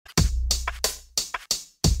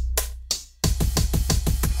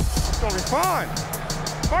gonna be fun.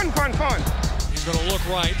 Fun. He's gonna look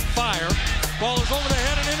right, fire. Ball is over the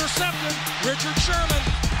head and intercepted. Richard Sherman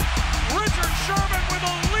with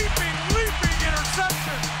a leaping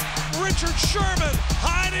interception. Richard Sherman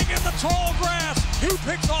hiding in the tall grass. He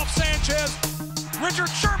picks off Sanchez. Richard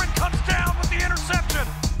Sherman comes down with the interception.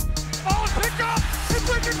 Ball is picked up. It's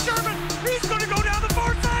Richard Sherman. He's gonna go down the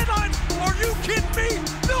far sideline. Are you kidding me?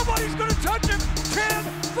 Nobody's gonna touch him.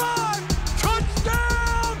 10-5.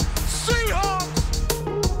 Touchdown, Seahawks.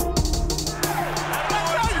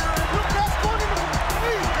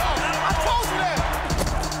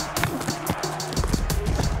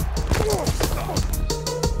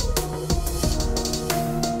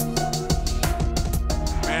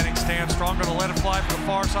 Stands strong, going to let it fly from the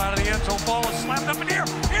far side of the end zone. Ball is slapped up in the air.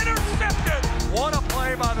 Intercepted! What a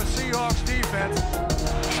play by the Seahawks defense.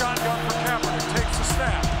 Shotgun for Kaepernick. Takes the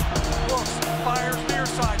snap. Looks, fires near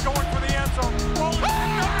side. Going for the end zone. Ball is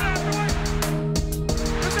picked up and after.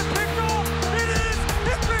 Is it picked off? It is!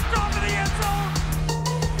 It's picked off in the end zone!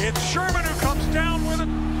 It's Sherman who comes down with it.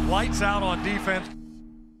 Lights out on defense.